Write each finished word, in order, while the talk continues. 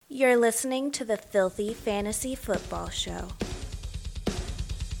You're listening to the Filthy Fantasy Football Show.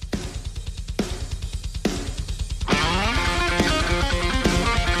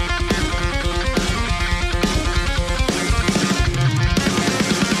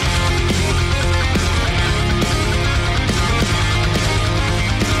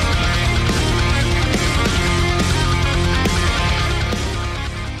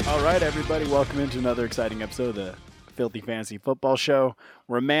 All right, everybody, welcome into another exciting episode of the Filthy Fantasy Football Show.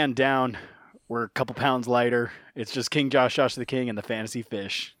 We're a man down. We're a couple pounds lighter. It's just King Josh the King, and the Fantasy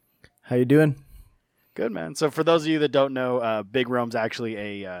Fish. How you doing? Good, man. So for those of you that don't know, Big Rome's actually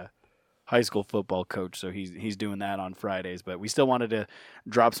a high school football coach, so he's doing that on Fridays. But we still wanted to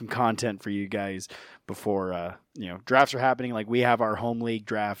drop some content for you guys before drafts are happening. Like we have our home league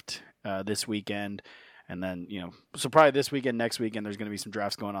draft this weekend. And then, so probably this weekend, next weekend, there's going to be some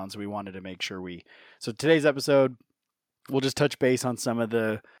drafts going on. So we wanted to make sure so today's episode, we'll just touch base on some of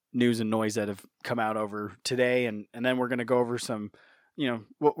the news and noise that have come out over today. And then we're going to go over some,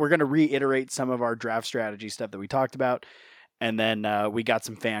 we're going to reiterate some of our draft strategy stuff that we talked about. And then we got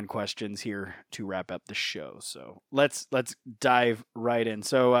some fan questions here to wrap up the show. So let's dive right in.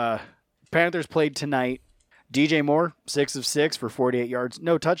 So Panthers played tonight. DJ Moore, 6 of 6 for 48 yards,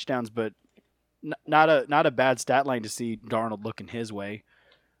 no touchdowns, but not a bad stat line to see Darnold looking his way.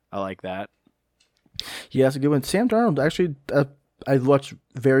 I like that. Yeah, that's a good one. Sam Darnold, actually, I watched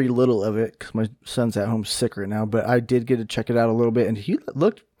very little of it because my son's at home sick right now, but I did get to check it out a little bit, and he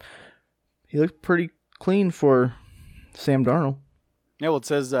looked pretty clean for Sam Darnold. Yeah, well, it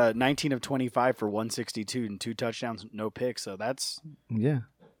says 19 of 25 for 162 and 2 touchdowns, no picks, so that's... Yeah.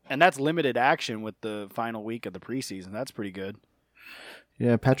 And that's limited action with the final week of the preseason. That's pretty good.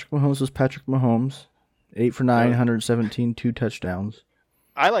 Yeah, Patrick Mahomes was Patrick Mahomes. 8 for 9, 117, 2 touchdowns.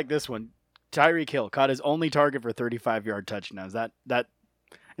 I like this one. Tyreek Hill caught his only target for 35-yard touchdown. Is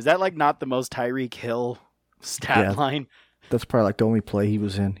that like not the most Tyreek Hill stat line? That's probably like the only play he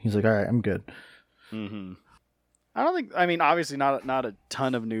was in. He's like, all right, I'm good. Mm-hmm. Obviously not a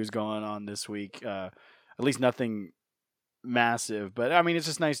ton of news going on this week. At least nothing massive. But, it's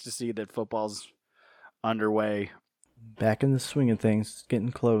just nice to see that football's underway. Back in the swing of things. It's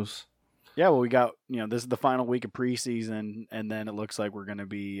getting close. Yeah, well, we got, this is the final week of preseason, and then it looks like we're going to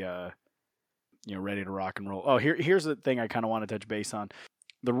be, ready to rock and roll. Oh, here's the thing I kind of want to touch base on.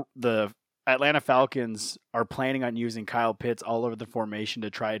 The Atlanta Falcons are planning on using Kyle Pitts all over the formation to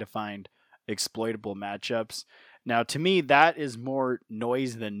try to find exploitable matchups. Now, to me, that is more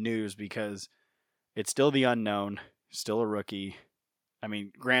noise than news because it's still the unknown, still a rookie.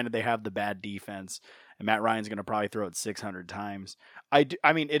 Granted, they have the bad defense, and Matt Ryan's going to probably throw it 600 times.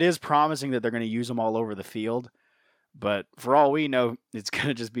 It is promising that they're going to use them all over the field, but for all we know, it's going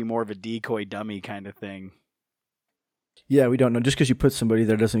to just be more of a decoy dummy kind of thing. Yeah, we don't know. Just because you put somebody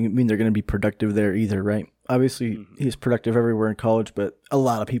there doesn't mean they're going to be productive there either, right? Obviously, He's productive everywhere in college, but a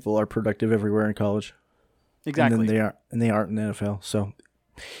lot of people are productive everywhere in college. Exactly. And then they aren't in the NFL. So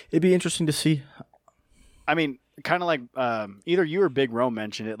it'd be interesting to see. Kind of like either you or Big Rome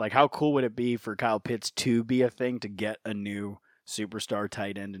mentioned it. Like, how cool would it be for Kyle Pitts to be a thing, to get a new superstar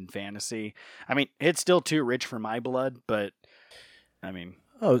tight end in fantasy? It's still too rich for my blood, but I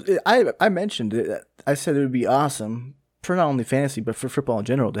mentioned it. I said it would be awesome for not only fantasy but for football in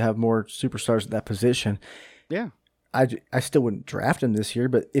general to have more superstars at that position. Yeah. I still wouldn't draft him this year,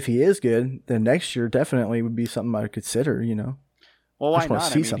 but if he is good, then next year definitely would be something I would consider. Well, why I just want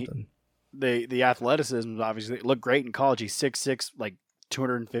not? to see something. The athleticism obviously looked great in college. He's 6'6", like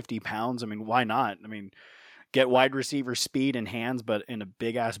 250 pounds. Why not? Get wide receiver speed and hands, but in a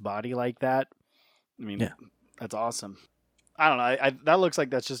big ass body like that. That's awesome. I don't know. That looks like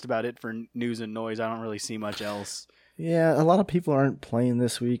that's just about it for news and noise. I don't really see much else. Yeah, a lot of people aren't playing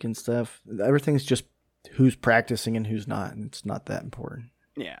this week and stuff. Everything's just who's practicing and who's not, and it's not that important.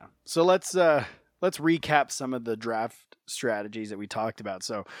 Yeah. So let's recap some of the draft strategies that we talked about.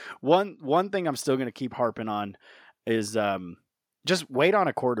 So one thing I'm still going to keep harping on is just wait on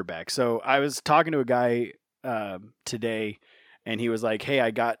a quarterback. So I was talking to a guy today, and he was like, hey, I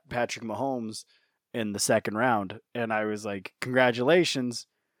got Patrick Mahomes in the second round. And I was like, congratulations.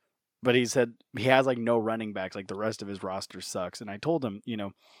 But he said he has like no running backs, like the rest of his roster sucks. And I told him,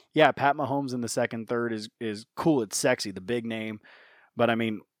 yeah, Pat Mahomes in the second, third is cool. It's sexy, the big name. But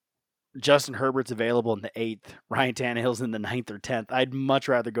Justin Herbert's available in the 8th. Ryan Tannehill's in the 9th or 10th. I'd much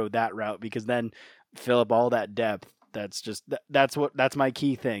rather go that route because then fill up all that depth. That's my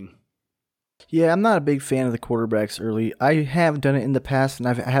key thing. Yeah, I'm not a big fan of the quarterbacks early. I have done it in the past, and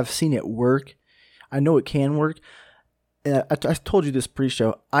I have seen it work. I know it can work. I told you this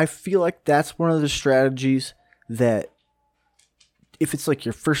pre-show. I feel like that's one of the strategies that if it's like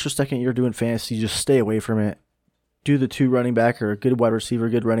your first or second year doing fantasy, just stay away from it. Do the 2 running back or a good wide receiver,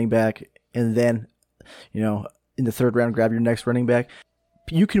 good running back, and then, in the 3rd round, grab your next running back.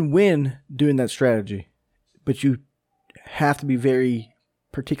 You can win doing that strategy, but you have to be very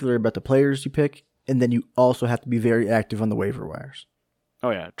particular about the players you pick, and then you also have to be very active on the waiver wires. Oh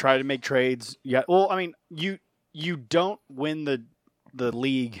yeah, try to make trades. Yeah, well, I mean, you don't win the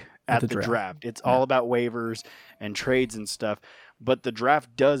league at the draft. It's all about waivers and trades and stuff. But the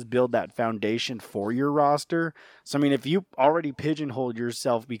draft does build that foundation for your roster. So I mean, if you already pigeonholed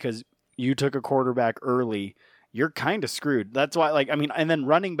yourself because you took a quarterback early, you're kind of screwed. That's why, and then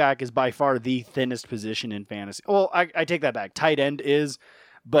running back is by far the thinnest position in fantasy. Well, I take that back. Tight end is,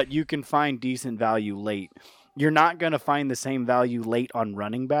 but you can find decent value late. You're not going to find the same value late on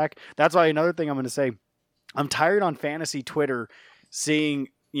running back. That's why another thing I'm going to say, I'm tired on fantasy Twitter seeing,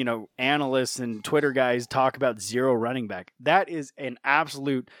 analysts and Twitter guys talk about 0 running back. That is an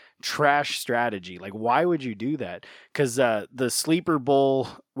absolute trash strategy. Like, why would you do that? Because the sleeper bowl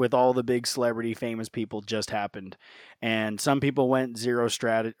with all the big celebrity famous people just happened. And some people went 0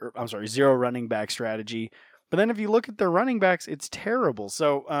 running back strategy. But then if you look at their running backs, it's terrible.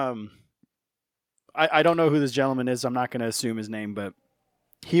 So, I don't know who this gentleman is. So I'm not going to assume his name, but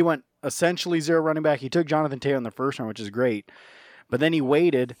he went essentially 0 running back. He took Jonathan Taylor in the first round, which is great. But then he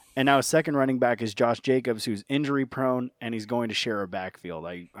waited, and now his second running back is Josh Jacobs, who's injury prone, and he's going to share a backfield.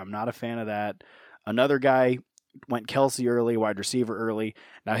 I'm not a fan of that. Another guy went Kelsey early, wide receiver early.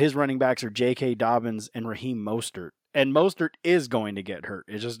 Now his running backs are J.K. Dobbins and Raheem Mostert. And Mostert is going to get hurt.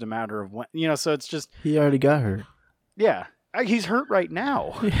 It's just a matter of when, so it's just... He already got hurt. Yeah. He's hurt right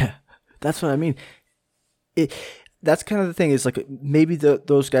now. Yeah. That's what I mean. That's kind of the thing is like maybe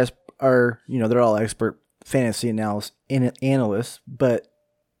those guys are, they're all expert fantasy analysts, but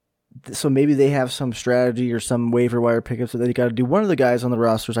so maybe they have some strategy or some waiver wire pickups that they got to do. One of the guys on the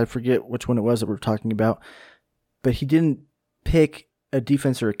rosters, I forget which one it was that we're talking about, but he didn't pick a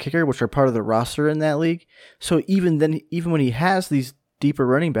defense or a kicker, which are part of the roster in that league. So even when he has these deeper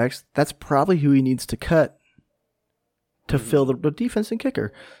running backs, that's probably who he needs to cut to fill the defense and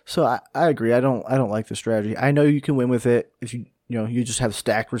kicker. So I agree. I don't like the strategy. I know you can win with it if you just have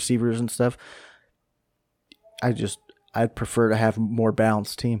stacked receivers and stuff. I'd prefer to have a more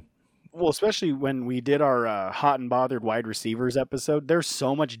balanced team. Well, especially when we did our hot and bothered wide receivers episode, there's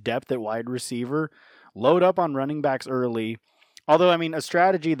so much depth at wide receiver. Load up on running backs early. Although, I mean, a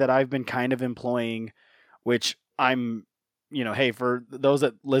strategy that I've been kind of employing, which I'm, hey, for those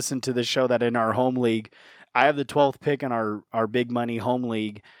that listen to this show that in our home league, I have the 12th pick in our big money home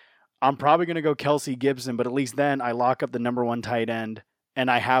league. I'm probably going to go Kelsey Gibson, but at least then I lock up the number 1 tight end and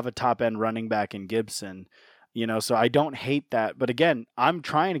I have a top end running back in Gibson. So I don't hate that. But again, I'm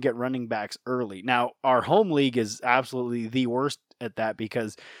trying to get running backs early. Now, our home league is absolutely the worst at that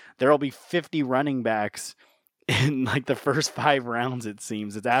because there will be 50 running backs in like the first 5 rounds, it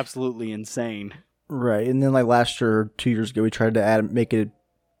seems. It's absolutely insane. Right. And then like last year or 2 years ago, we tried to make it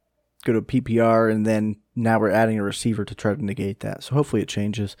go to PPR, and then now we're adding a receiver to try to negate that. So hopefully it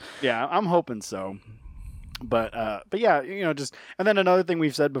changes. Yeah, I'm hoping so. But yeah, and then another thing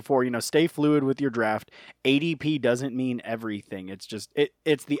we've said before, stay fluid with your draft. ADP doesn't mean everything. It's just,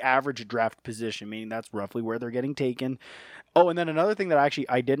 it's the average draft position, meaning that's roughly where they're getting taken. Oh, and then another thing that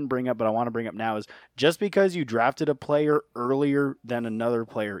I didn't bring up, but I want to bring up now is just because you drafted a player earlier than another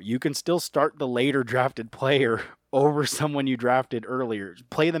player, you can still start the later drafted player over someone you drafted earlier.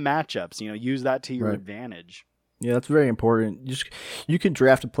 Play the matchups, use that to your advantage. Yeah, that's very important. You can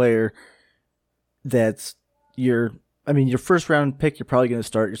draft a player that's your first round pick, you're probably going to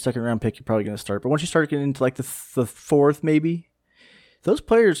start. Your second round pick, you're probably going to start. But once you start getting into like the 4th, maybe, those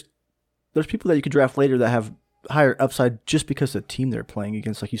players, there's people that you could draft later that have higher upside just because of the team they're playing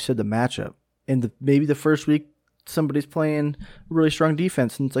against, like you said, the matchup. And maybe the first week, somebody's playing really strong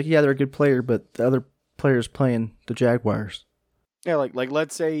defense, and it's like, yeah, they're a good player, but the other player's playing the Jaguars. Yeah, like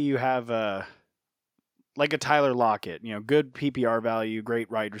let's say you have like a Tyler Lockett, good PPR value, great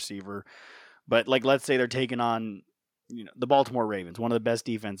wide receiver. But let's say they're taking on, the Baltimore Ravens, one of the best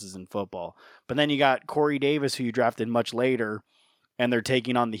defenses in football. But then you got Corey Davis, who you drafted much later, and they're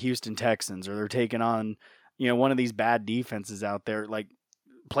taking on the Houston Texans, or they're taking on, one of these bad defenses out there. Like,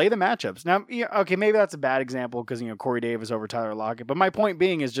 play the matchups. Now, okay, maybe that's a bad example because, Corey Davis over Tyler Lockett. But my point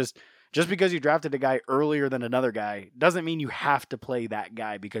being is just because you drafted a guy earlier than another guy doesn't mean you have to play that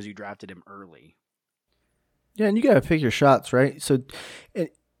guy because you drafted him early. Yeah, and you got to pick your shots, right? So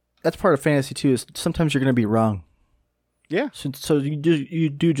that's part of fantasy too. Is sometimes you're going to be wrong. Yeah. So you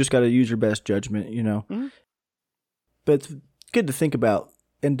do just got to use your best judgment, Mm-hmm. But it's good to think about,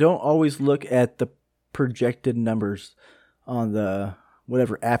 and don't always look at the projected numbers. on the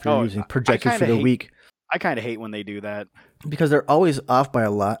whatever app you're using, I projected for kinda the hate- week, I kind of hate when they do that. because they're always off by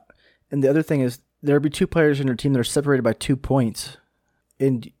a lot. And the other thing is there'll be two players in your team that are separated by 2 points,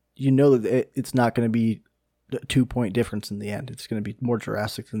 and you know that it's not going to be a 2-point difference in the end. It's going to be more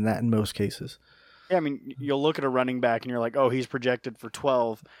drastic than that in most cases. Yeah, I mean, you'll look at a running back and you're like, oh, he's projected for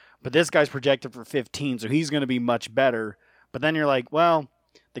 12, but this guy's projected for 15, so he's going to be much better. But then you're like, well,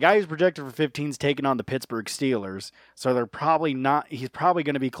 the guy who's projected for 15 is taking on the Pittsburgh Steelers, so they're probably not. He's probably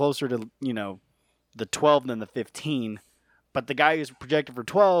going to be closer to the 12 than the 15. But the guy who's projected for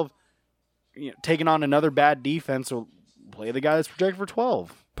 12, taking on another bad defense, will play the guy that's projected for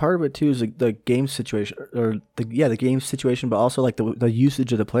 12. Part of it too is the game situation, or the game situation, but also like the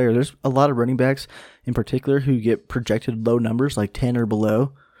usage of the player. There's a lot of running backs in particular who get projected low numbers, like 10 or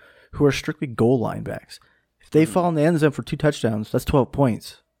below, who are strictly goal line backs. If they fall in the end zone for 2 touchdowns, that's 12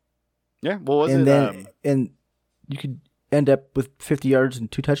 points. Yeah, well, and you could end up with 50 yards and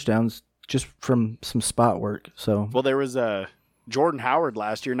 2 touchdowns just from some spot work. So there was Jordan Howard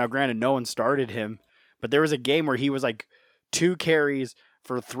last year. Now, granted, no one started him, but there was a game where he was like 2 carries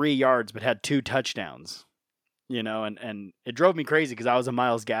for 3 yards, but had 2 touchdowns. And it drove me crazy because I was a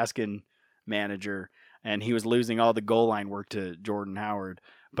Myles Gaskin manager, and he was losing all the goal line work to Jordan Howard.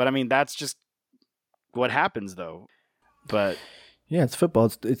 But I mean, that's just what happens, though. But yeah, it's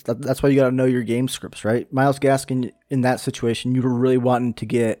football. That's why you got to know your game scripts, right? Myles Gaskin, in that situation, you were really wanting to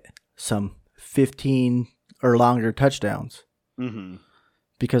get some 15 or longer touchdowns. Mm-hmm.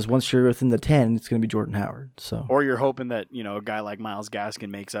 Because once you're within the 10, it's going to be Jordan Howard. So, or you're hoping that a guy like Myles Gaskin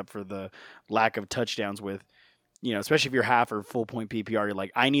makes up for the lack of touchdowns with, especially if you're half or full point PPR. You're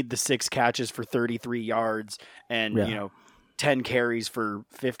like, I need the 6 catches for 33 yards and 10 carries for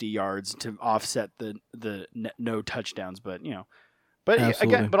 50 yards to offset the no touchdowns. But Absolutely.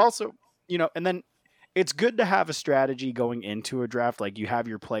 again, but also and then it's good to have a strategy going into a draft. Like, you have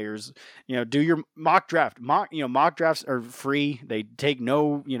your players, do your mock draft. Mock drafts are free. They take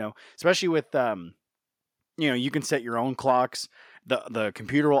no, especially with, you can set your own clocks. The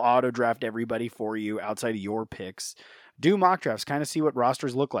computer will auto draft everybody for you outside of your picks. Do mock drafts, kind of see what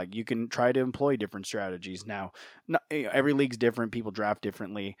rosters look like. You can try to employ different strategies. Now, every league's different. People draft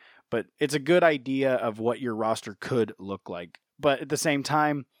differently, but it's a good idea of what your roster could look like. But at the same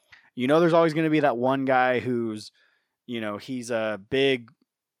time, there's always going to be that one guy who's, he's a big,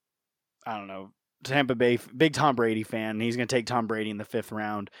 Tampa Bay, big Tom Brady fan. And he's going to take Tom Brady in the 5th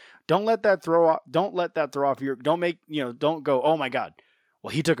round. Don't let that throw off your, don't go, oh my God,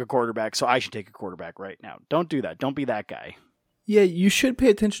 well, he took a quarterback, so I should take a quarterback right now. Don't do that. Don't be that guy. Yeah, you should pay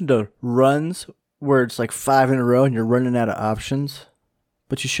attention to runs where it's like 5 in a row and you're running out of options.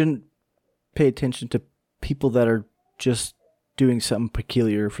 But you shouldn't pay attention to people that are just doing something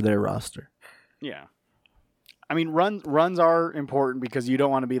peculiar for their roster. Yeah. I mean, runs are important because you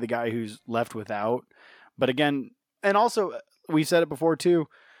don't want to be the guy who's left without. But again, and also, we've said it before too,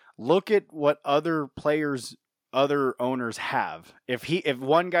 look at what other owners have. If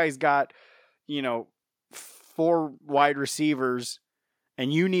one guy's got, 4 wide receivers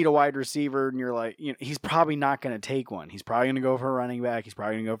and you need a wide receiver and you're like, he's probably not going to take one. He's probably going to go for a running back. He's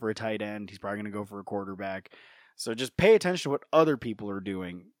probably going to go for a tight end. He's probably going to go for a quarterback. So just pay attention to what other people are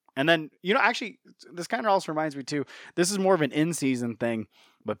doing. And then, actually, this kind of also reminds me too, this is more of an in-season thing,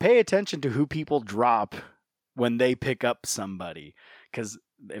 but pay attention to who people drop when they pick up somebody. Because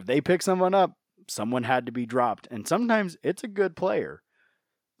if they pick someone up, someone had to be dropped. And sometimes it's a good player.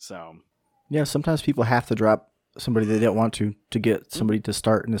 So, yeah, sometimes people have to drop somebody they don't want to get somebody to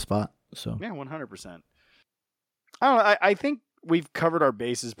start in the spot. So, yeah, 100%. I don't know. I think we've covered our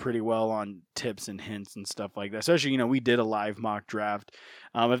bases pretty well on tips and hints and stuff like that. Especially, we did a live mock draft.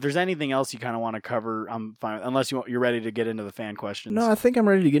 If there's anything else you kind of want to cover, I'm fine. Unless you're ready to get into the fan questions. No, I think I'm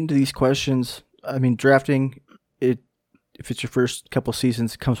ready to get into these questions. I mean, drafting, if it's your first couple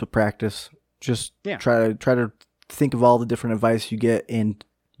seasons, it comes with practice. Just try to think of all the different advice you get and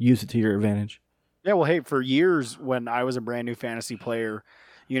use it to your advantage. Yeah, well, hey, for years when I was a brand new fantasy player,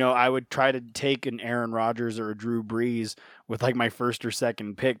 I would try to take an Aaron Rodgers or a Drew Brees with like my 1st or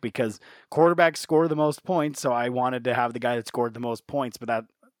 2nd pick because quarterbacks score the most points. So I wanted to have the guy that scored the most points. But that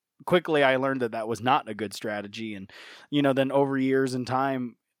quickly I learned that was not a good strategy. And, then over years and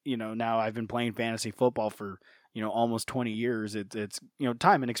time, now I've been playing fantasy football for, almost 20 years. It's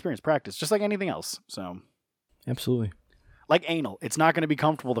time and experience, practice, just like anything else. So absolutely. Like anal. It's not going to be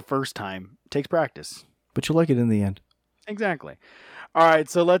comfortable the first time. It takes practice. But you'll like it in the end. Exactly. All right,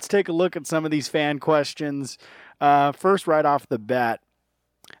 so let's take a look at some of these fan questions. First, right off the bat,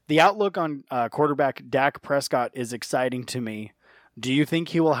 the outlook on quarterback Dak Prescott is exciting to me. Do you think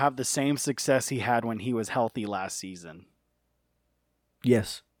he will have the same success he had when he was healthy last season?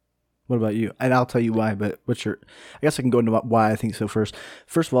 Yes. What about you? And I'll tell you why, but I guess I can go into why I think so first.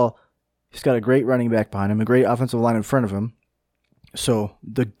 First of all, he's got a great running back behind him, a great offensive line in front of him. So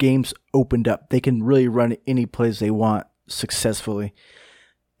the game's opened up. They can really run any plays they want successfully.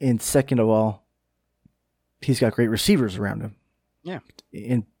 And second of all, he's got great receivers around him. Yeah.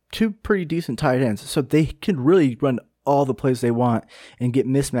 And two pretty decent tight ends. So they can really run all the plays they want and get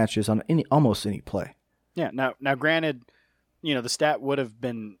mismatches on almost any play. Yeah. Now, granted, the stat would have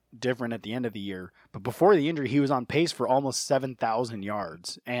been different at the end of the year, but before the injury, he was on pace for almost 7,000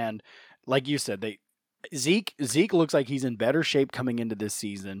 yards. And like you said, Zeke looks like he's in better shape coming into this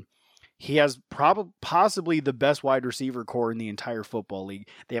season. He has possibly the best wide receiver core in the entire football league.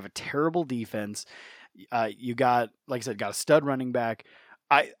 They have a terrible defense. You got, like I said, got a stud running back.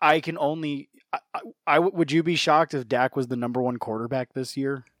 Would you be shocked if Dak was the number one quarterback this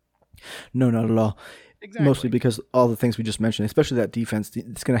year? No, not at all. Exactly. Mostly because all the things we just mentioned, especially that defense,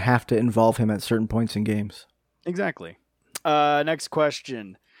 it's going to have to involve him at certain points in games. Exactly. Next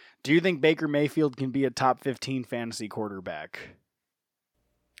question. Do you think Baker Mayfield can be a top 15 fantasy quarterback?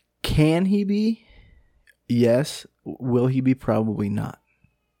 Can he be? Yes. Will he be? Probably not.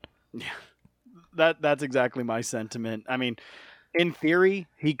 Yeah. That's exactly my sentiment. I mean, in theory,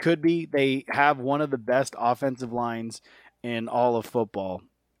 he could be. They have one of the best offensive lines in all of football,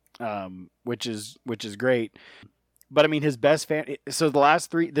 which is great. But I mean, his best so the last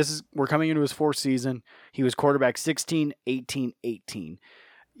three, we're coming into his fourth season. He was quarterback 16, 18, 18.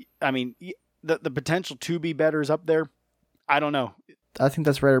 I mean, the potential to be better is up there. I don't know. I think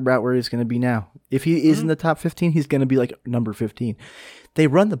that's right about where he's going to be now. If he is in the top 15, he's going to be like number 15. They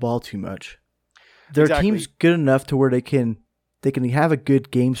run the ball too much. Their team's good enough to where they can have a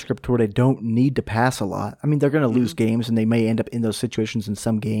good game script to where they don't need to pass a lot. I mean, they're going to lose games, and they may end up in those situations in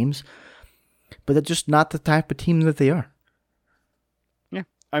some games, but they're just not the type of team that they are. Yeah.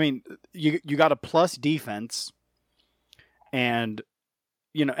 I mean, you got a plus defense, and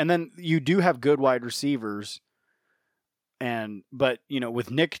and then you do have good wide receivers. But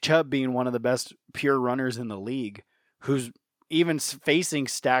with Nick Chubb being one of the best pure runners in the league, who's even facing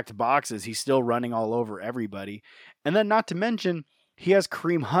stacked boxes, he's still running all over everybody. And then not to mention, he has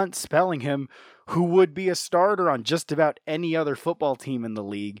Kareem Hunt spelling him, who would be a starter on just about any other football team in the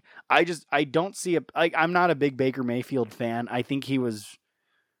league. I don't see I'm not a big Baker Mayfield fan. I think he was,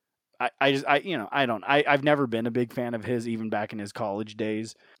 I've never been a big fan of his, even back in his college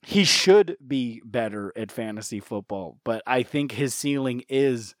days. He should be better at fantasy football, but I think his ceiling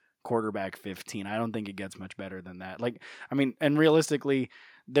is quarterback 15. I don't think it gets much better than that. And realistically,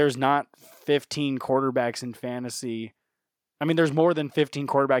 there's not 15 quarterbacks in fantasy. I mean, there's more than 15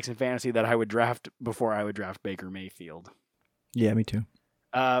 quarterbacks in fantasy that I would draft before I would draft Baker Mayfield. Yeah, me too.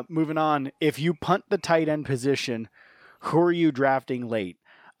 Moving on. If you punt the tight end position, who are you drafting late?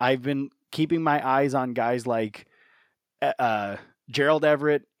 I've been keeping my eyes on guys like Gerald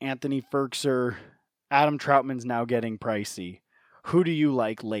Everett, Anthony Ferkser, Adam Troutman's now getting pricey. Who do you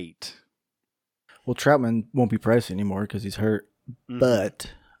like late? Well, Troutman won't be pricey anymore because he's hurt. Mm-hmm.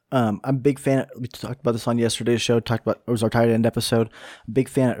 But I'm a big fan. We talked about this on yesterday's show. It was our tight end episode. Big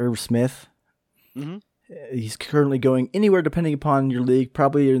fan of Irv Smith. Mm-hmm. He's currently going anywhere, depending upon your league,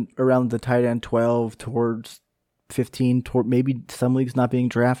 probably around the tight end 12 towards 15, maybe some leagues not being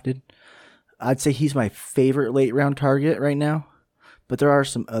drafted. I'd say he's my favorite late round target right now, but there are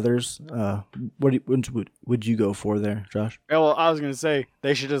some others. What would you go for there, Josh? Yeah, well, I was going to say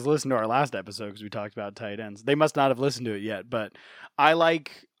they should just listen to our last episode because we talked about tight ends. They must not have listened to it yet, but I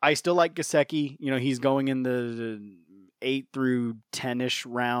still like Gesicki. He's going in the 8 through 10-ish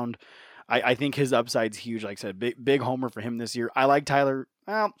round. I think his upside's huge. Like I said, big homer for him this year. I like Tyler.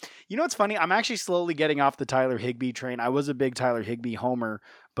 Well, what's funny? I'm actually slowly getting off the Tyler Higbee train. I was a big Tyler Higbee homer,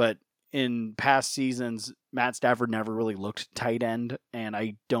 but in past seasons, Matt Stafford never really looked tight end, and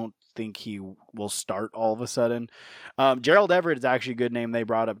I don't think he will start all of a sudden. Gerald Everett is actually a good name they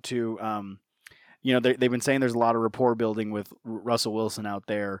brought up too. They've been saying there's a lot of rapport building with Russell Wilson out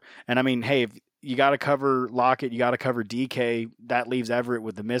there. And I mean, hey, if you got to cover Lockett, you got to cover DK. That leaves Everett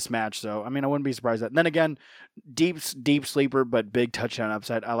with the mismatch. So, I mean, I wouldn't be surprised. And then again, deep sleeper, but big touchdown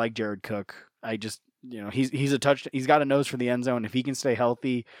upside. I like Jared Cook. I just, he's he's got a nose for the end zone. If he can stay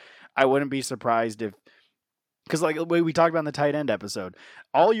healthy, I wouldn't be surprised because like the way we talked about in the tight end episode,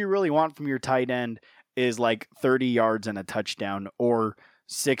 all you really want from your tight end is like 30 yards and a touchdown, or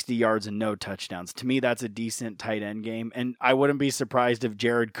 60 yards and no touchdowns. To me, that's a decent tight end game. And I wouldn't be surprised if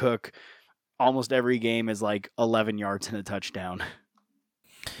Jared Cook almost every game is like 11 yards and a touchdown.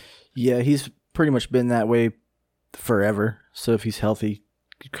 Yeah, he's pretty much been that way forever. So if he's healthy,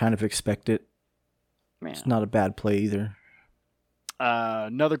 you kind of expect it. Man. It's not a bad play either.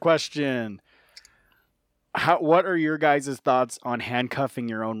 Another question. What are your guys' thoughts on handcuffing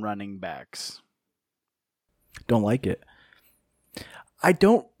your own running backs? Don't like it. I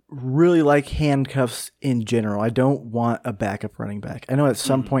don't really like handcuffs in general. I don't want a backup running back. I know at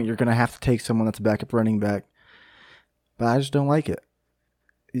some point you're going to have to take someone that's a backup running back, but I just don't like it.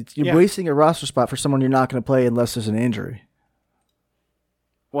 You're wasting a roster spot for someone you're not going to play unless there's an injury.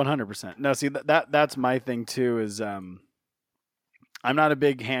 100%. No, see, that's my thing too is I'm not a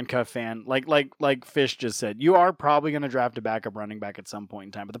big handcuff fan. Like Fish just said, you are probably going to draft a backup running back at some point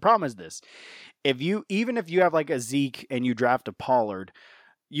in time. But the problem is this. Even if you have like a Zeke and you draft a Pollard,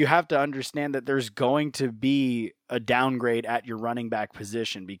 you have to understand that there's going to be a downgrade at your running back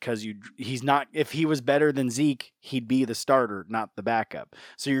position because he's not, if he was better than Zeke, he'd be the starter, not the backup.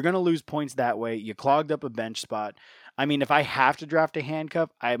 So you're going to lose points that way. You clogged up a bench spot. I mean, if I have to draft a handcuff,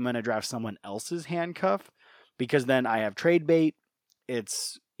 I'm going to draft someone else's handcuff because then I have trade bait.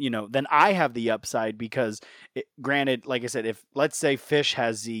 It's, then I have the upside because granted, like I said, if let's say Fish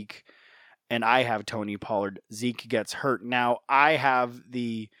has Zeke and I have Tony Pollard, Zeke gets hurt. Now I have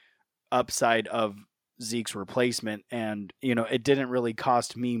the upside of Zeke's replacement and, it didn't really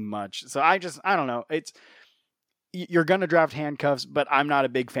cost me much. So I don't know. You're going to draft handcuffs, but I'm not a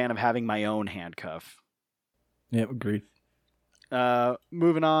big fan of having my own handcuff. Yeah, agreed.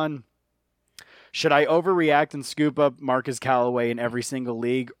 Moving on. Should I overreact and scoop up Marcus Callaway in every single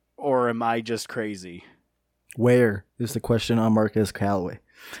league, or am I just crazy? Where is the question on Marcus Callaway?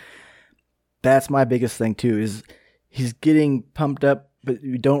 That's my biggest thing, too, is he's getting pumped up, but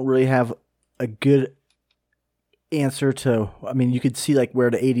we don't really have a good answer to, I mean, you could see like where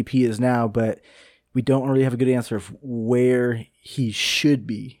the ADP is now, but we don't really have a good answer of where he should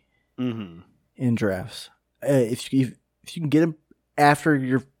be in drafts. If you can get him after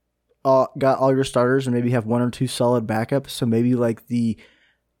you've got all your starters and maybe have one or two solid backups, so maybe like the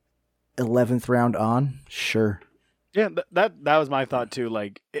 11th round on, sure. Yeah, that was my thought too.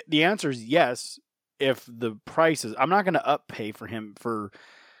 Like the answer is yes. If the price is, I'm not going to up pay for him for.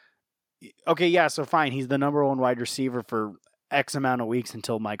 Okay, yeah, so fine. He's the number one wide receiver for X amount of weeks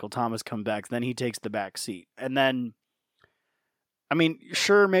until Michael Thomas comes back. Then he takes the back seat, and then. I mean,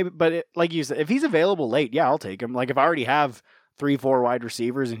 sure, maybe, but like you said, if he's available late, yeah, I'll take him. Like if I already have 3-4 wide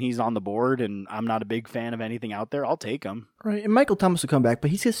receivers and he's on the board and I'm not a big fan of anything out there, I'll take him. Right, and Michael Thomas will come back, but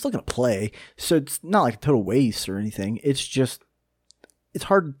he's still going to play, so it's not like a total waste or anything. It's just, it's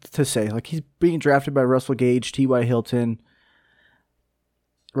hard to say. Like he's being drafted by Russell Gage, T.Y. Hilton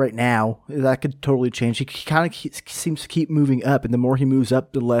right now. That could totally change. He kind of seems to keep moving up, and the more he moves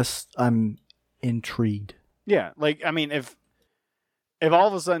up, the less I'm intrigued. Yeah, like, I mean, if all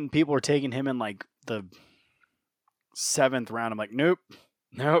of a sudden people are taking him in like the 7th round, I'm like, nope,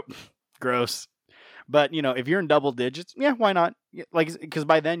 gross. But if you're in double digits, yeah, why not? Like, because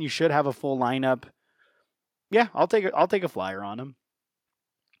by then you should have a full lineup. Yeah, I'll take a flyer on him.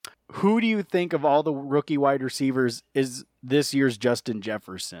 Who do you think of all the rookie wide receivers is this year's Justin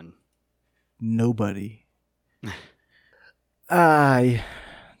Jefferson? Nobody. I'd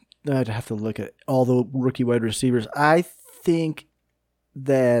have to look at all the rookie wide receivers. I think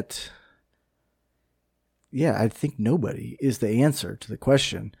that, I think nobody is the answer to the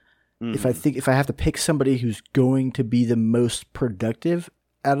question. Mm-hmm. If I have to pick somebody who's going to be the most productive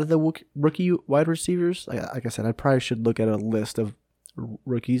out of the rookie wide receivers, like I said, I probably should look at a list of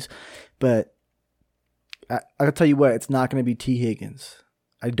rookies, but I'll tell you what, it's not going to be T. Higgins.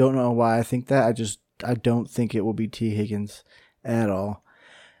 I don't know why I think that. I don't think it will be T. Higgins at all.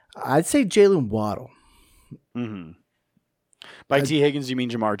 I'd say Jalen Waddle. Mm-hmm. By T. Higgins, you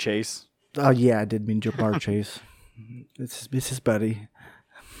mean Jamar Chase? Oh, yeah, I did mean Jamar Chase. It's his buddy.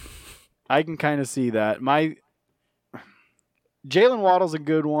 I can kind of see that. Jalen Waddle's a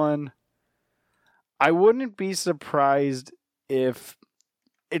good one. I wouldn't be surprised if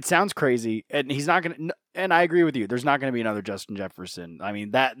it sounds crazy, and he's not going to, and I agree with you, there's not going to be another Justin Jefferson. I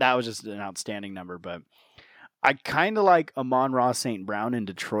mean, that was just an outstanding number, but I kind of like Amon-Ra St. Brown in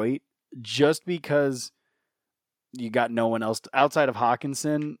Detroit just because you got no one else outside of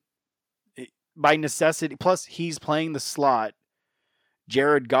Hawkinson by necessity. Plus, he's playing the slot.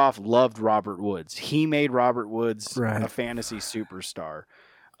 Jared Goff loved Robert Woods. He made Robert Woods a fantasy superstar.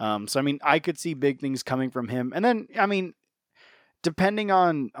 So, I mean, I could see big things coming from him. And then, I mean, depending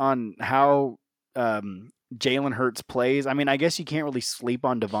on how Jalen Hurts plays, I mean, I guess you can't really sleep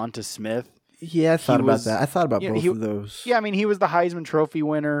on Devonta Smith. Yeah, I thought about that. I thought about both of those. Yeah, I mean, he was the Heisman Trophy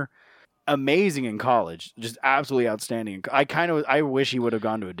winner. Amazing in college, just absolutely outstanding. I wish he would have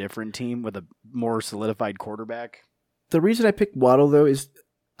gone to a different team with a more solidified quarterback. The reason I picked Waddle though is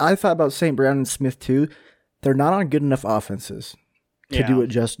I thought about St. Brown and Smith too. They're not on good enough offenses. to do what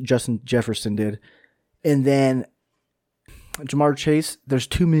Justin Jefferson did. And then Jamar Chase, there's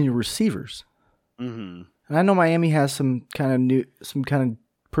too many receivers. Mm-hmm. And I know Miami has some kind of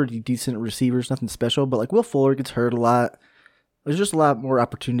pretty decent receivers, nothing special, but like Will Fuller gets hurt a lot. There's just a lot more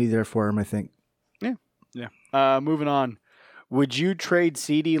opportunity there for him, I think. Yeah. Moving on. Would you trade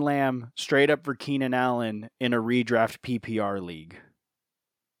CeeDee Lamb straight up for Keenan Allen in a redraft PPR league?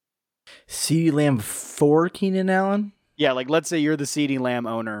 CeeDee Lamb for Keenan Allen? Yeah, like let's say you're the CeeDee Lamb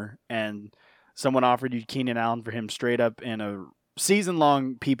owner and someone offered you Keenan Allen for him straight up in a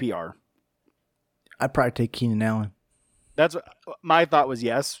season-long PPR. I'd probably take Keenan Allen. That's what my thought was,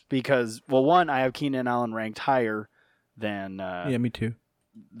 yes, because, well, one, I have Keenan Allen ranked higher than yeah, me too.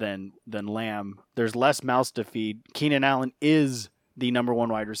 than Lamb. There's less mouths to feed. Keenan Allen is the number one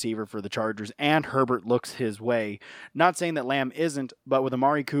wide receiver for the Chargers, and Herbert looks his way. Not saying that Lamb isn't, but with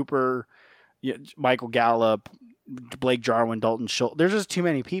Amari Cooper, Michael Gallup, Blake Jarwin, Dalton Schultz, there's just too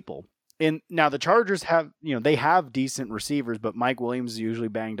many people. And now the Chargers have, they have decent receivers, but Mike Williams is usually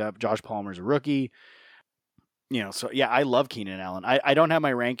banged up. Josh Palmer's a rookie. So yeah, I love Keenan Allen. I don't have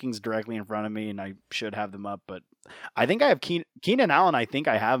my rankings directly in front of me, and I should have them up, but I think I have Keenan Allen. I think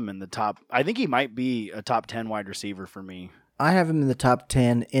I have him in the top. I think he might be a top 10 wide receiver for me. I have him in the top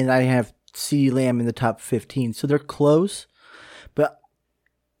 10, and I have CeeDee Lamb in the top 15. So they're close, but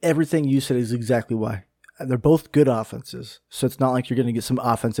everything you said is exactly why. They're both good offenses, so it's not like you're going to get some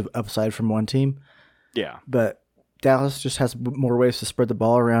offensive upside from one team. Yeah. But Dallas just has more ways to spread the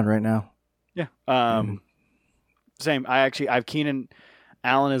ball around right now. Yeah. Same. I have Keenan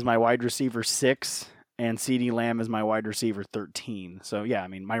Allen as my wide receiver 6, and CeeDee Lamb as my wide receiver 13. So, yeah, I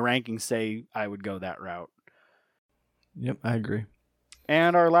mean, my rankings say I would go that route. Yep, I agree.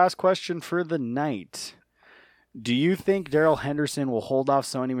 And our last question for the night. Do you think Darrell Henderson will hold off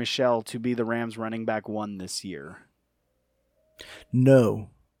Sony Michel to be the Rams running back 1 this year? No.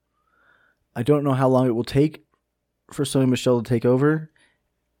 I don't know how long it will take for Sony Michel to take over.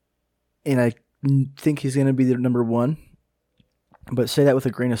 And I think he's going to be the number 1. But say that with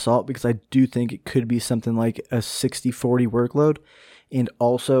a grain of salt, because I do think it could be something like a 60-40 workload. And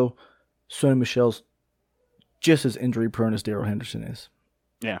also, Sony Michel's just as injury prone as Darrell Henderson is.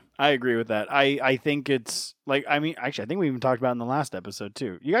 Yeah, I agree with that. I think it's like, I mean, actually, I think we even talked about it in the last episode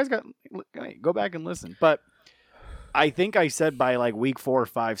too. You guys go back and listen. But I think I said by like week 4 or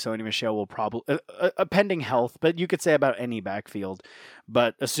 5, Sony Michel will probably, pending health, but you could say about any backfield.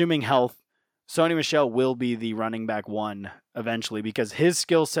 But assuming health, Sony Michel will be the running back 1 eventually, because his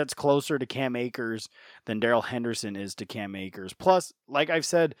skill set's closer to Cam Akers than Darrell Henderson is to Cam Akers. Plus, like I've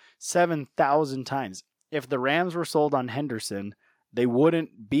said 7,000 times, if the Rams were sold on Henderson, they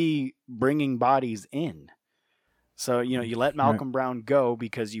wouldn't be bringing bodies in. So, you let Malcolm Brown go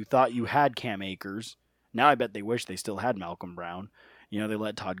because you thought you had Cam Akers. Now I bet they wish they still had Malcolm Brown. They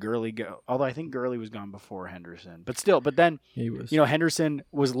let Todd Gurley go. Although I think Gurley was gone before Henderson. But still, then, he was. Henderson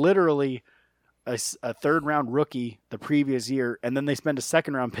was literally a 3rd-round rookie the previous year, and then they spent a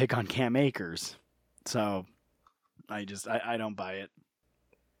 2nd-round pick on Cam Akers. So, I don't buy it.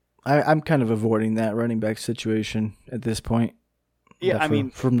 I'm kind of avoiding that running back situation at this point. Yeah, I mean,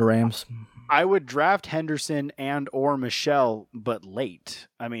 from the Rams, I would draft Henderson and or Michel, but late.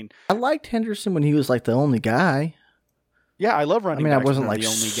 I mean, I liked Henderson when he was like the only guy. Yeah, I love running. I mean, I wasn't like the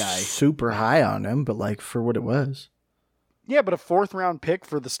only guy super high on him, but like for what it was. Yeah, but a 4th-round pick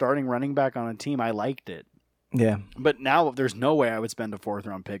for the starting running back on a team, I liked it. Yeah, but now there's no way I would spend a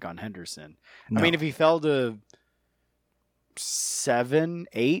 4th-round pick on Henderson. No. I mean, if he fell to 7,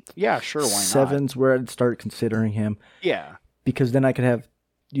 8, yeah, sure, why not? 7's where I'd start considering him. Yeah. Because then I could have,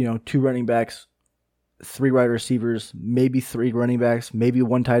 2 running backs, 3 wide receivers, maybe 3 running backs, maybe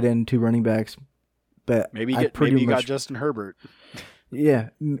 1 tight end, 2 running backs. But maybe you got Justin Herbert. Yeah,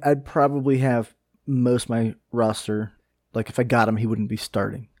 I'd probably have most of my roster. Like if I got him, he wouldn't be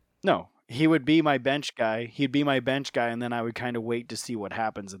starting. No, he would be my bench guy. He'd be my bench guy, and then I would kind of wait to see what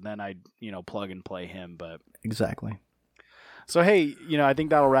happens, and then I'd plug and play him. But exactly. So, hey, I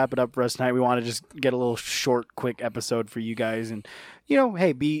think that'll wrap it up for us tonight. We want to just get a little short, quick episode for you guys. And,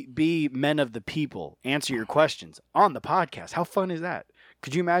 hey, be men of the people. Answer your questions on the podcast. How fun is that?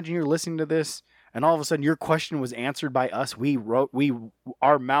 Could you imagine you're listening to this and all of a sudden your question was answered by us?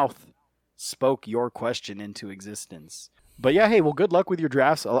 Our mouth spoke your question into existence. But, yeah, hey, well, good luck with your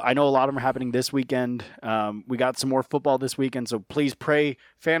drafts. I know a lot of them are happening this weekend. We got some more football this weekend, so please pray,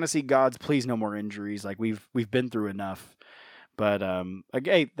 fantasy gods, please no more injuries. Like, we've been through enough. But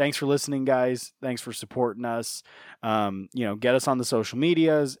hey, thanks for listening, guys. Thanks for supporting us. Get us on the social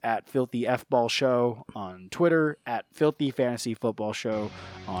medias at Filthy F Ball Show on Twitter, at Filthy Fantasy Football Show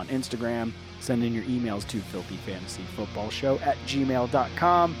on Instagram. Send in your emails to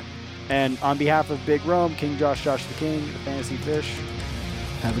filthyfantasyfootballshow@gmail.com. And on behalf of Big Rome, King Josh the King, the Fantasy Fish,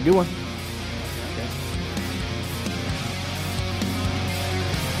 Have a good one.